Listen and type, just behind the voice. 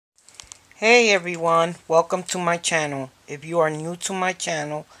Hey everyone, welcome to my channel. If you are new to my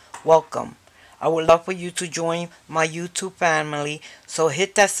channel, welcome. I would love for you to join my YouTube family, so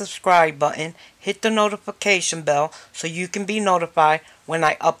hit that subscribe button, hit the notification bell so you can be notified when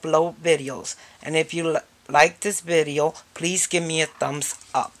I upload videos. And if you like this video, please give me a thumbs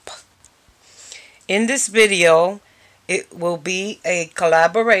up. In this video, it will be a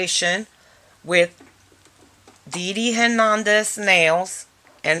collaboration with Dee Dee Hernandez Nails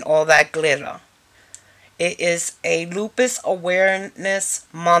and All That Glitter. It is a Lupus Awareness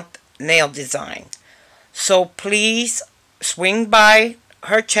Month nail design. So please swing by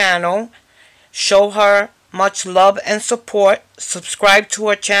her channel, show her much love and support, subscribe to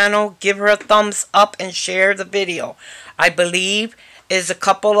her channel, give her a thumbs up and share the video. I believe is a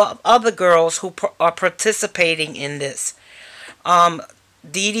couple of other girls who are participating in this.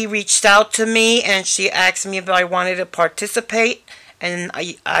 Dee Dee reached out to me and she asked me if I wanted to participate, and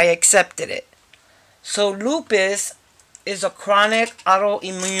I accepted it. So lupus is a chronic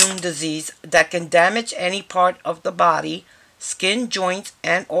autoimmune disease that can damage any part of the body, skin, joints,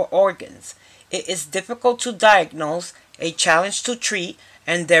 and or organs. It is difficult to diagnose, a challenge to treat,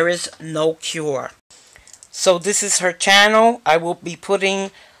 and there is no cure. So this is her channel. I will be putting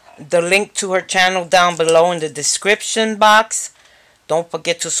the link to her channel down below in the description box. Don't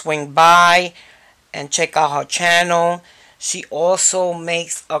forget to swing by and check out her channel. She also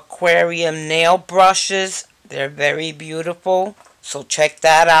makes aquarium nail brushes. They're very beautiful. So check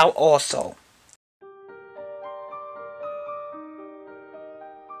that out also.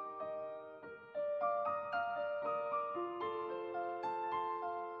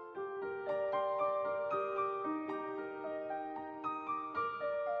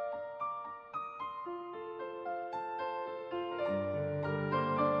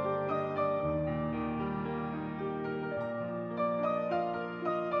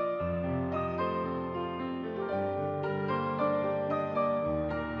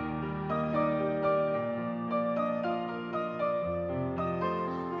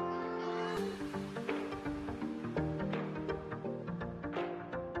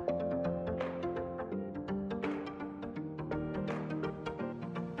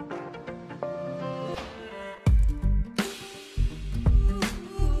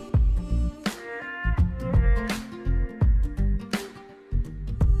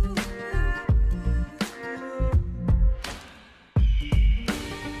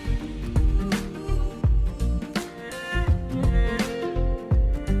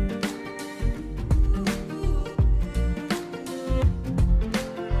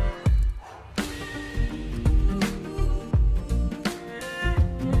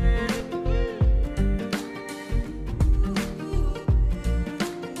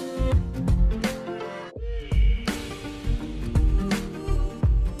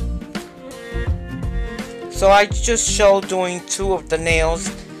 So I just showed doing two of the nails,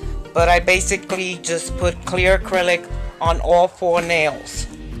 but I basically just put clear acrylic on all four nails.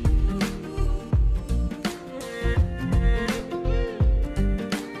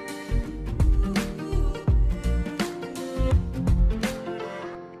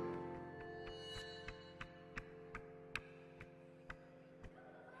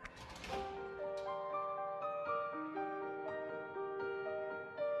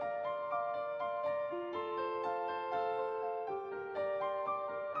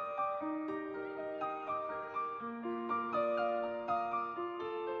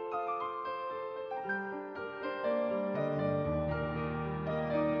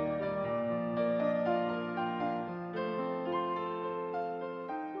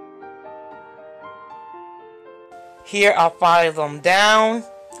 Here I'll file them down.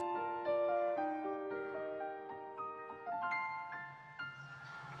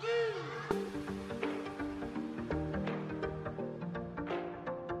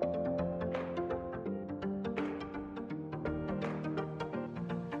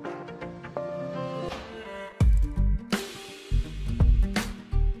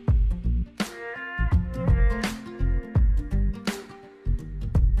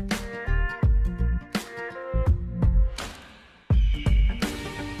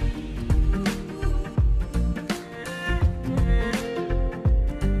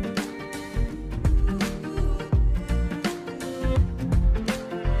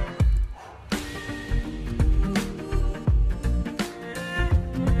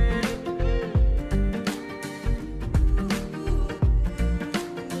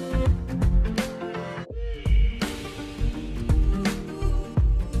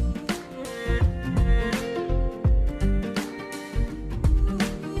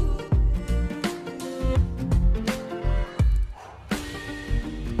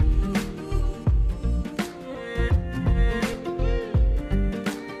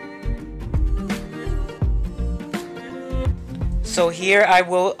 So here I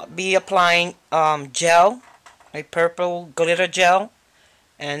will be applying gel, a purple glitter gel,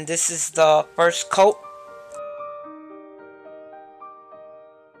 and this is the first coat.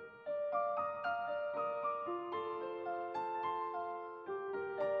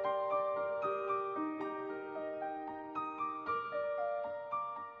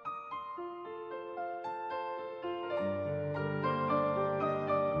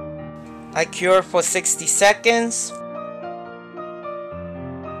 I cure for 60 seconds.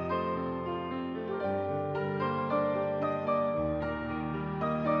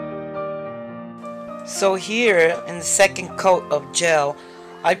 So here in the second coat of gel,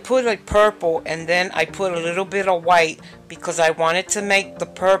 I put a purple and then I put a little bit of white because I wanted to make the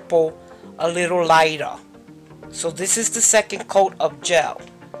purple a little lighter. So this is the second coat of gel.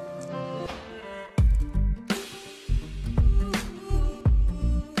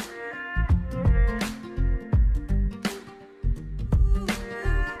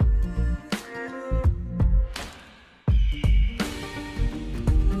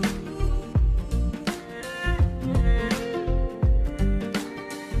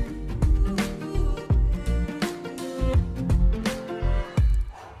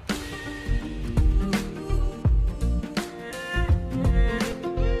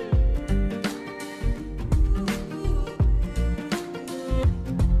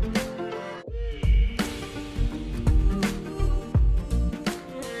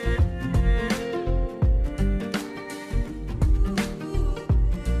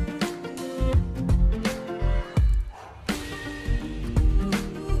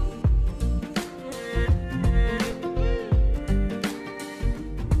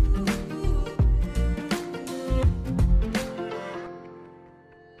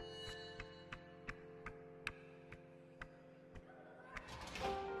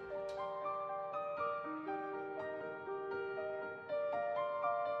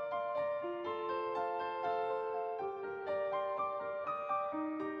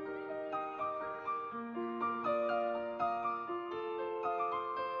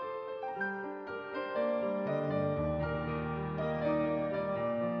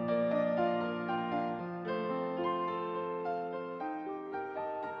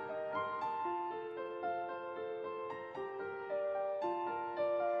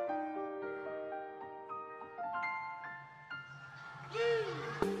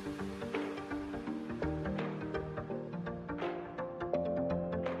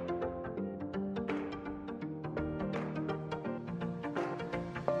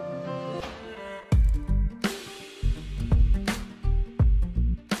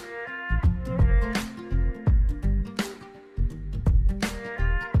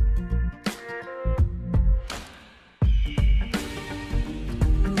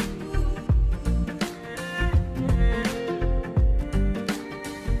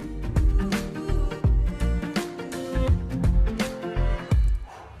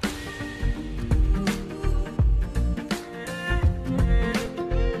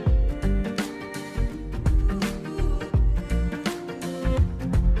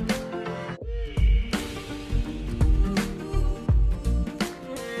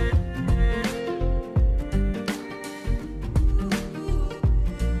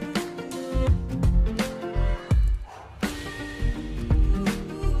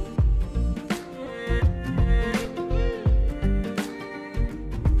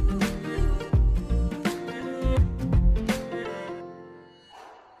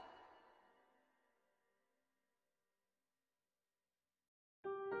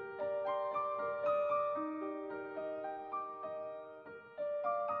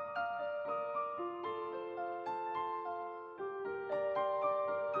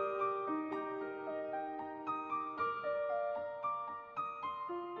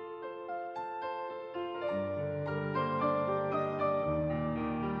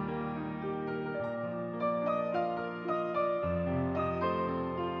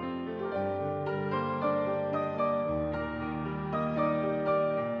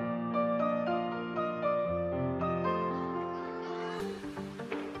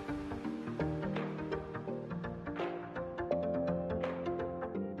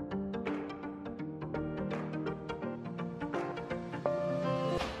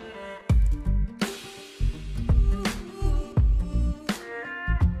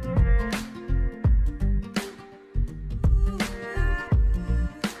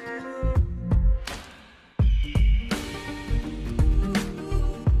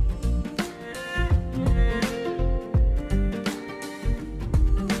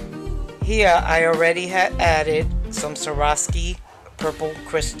 Here I already had added some Swarovski purple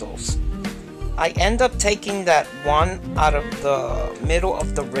crystals. I end up taking that one out of the middle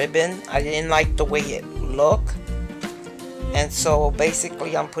of the ribbon. I didn't like the way it looked. And so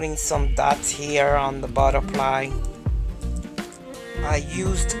basically I'm putting some dots here on the butterfly. I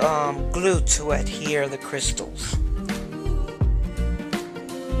used glue to adhere the crystals.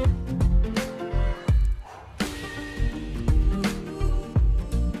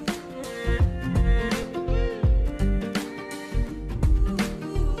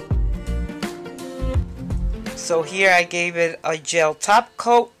 So here I gave it a gel top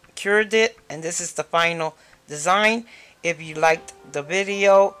coat, cured it, and this is the final design. If you liked the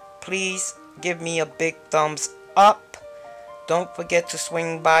video, please give me a big thumbs up. Don't forget to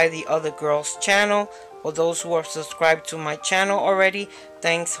swing by the other girl's channel. For those who are subscribed to my channel already,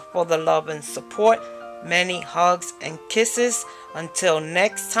 thanks for the love and support. Many hugs and kisses. Until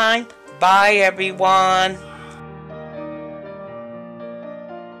next time, bye everyone.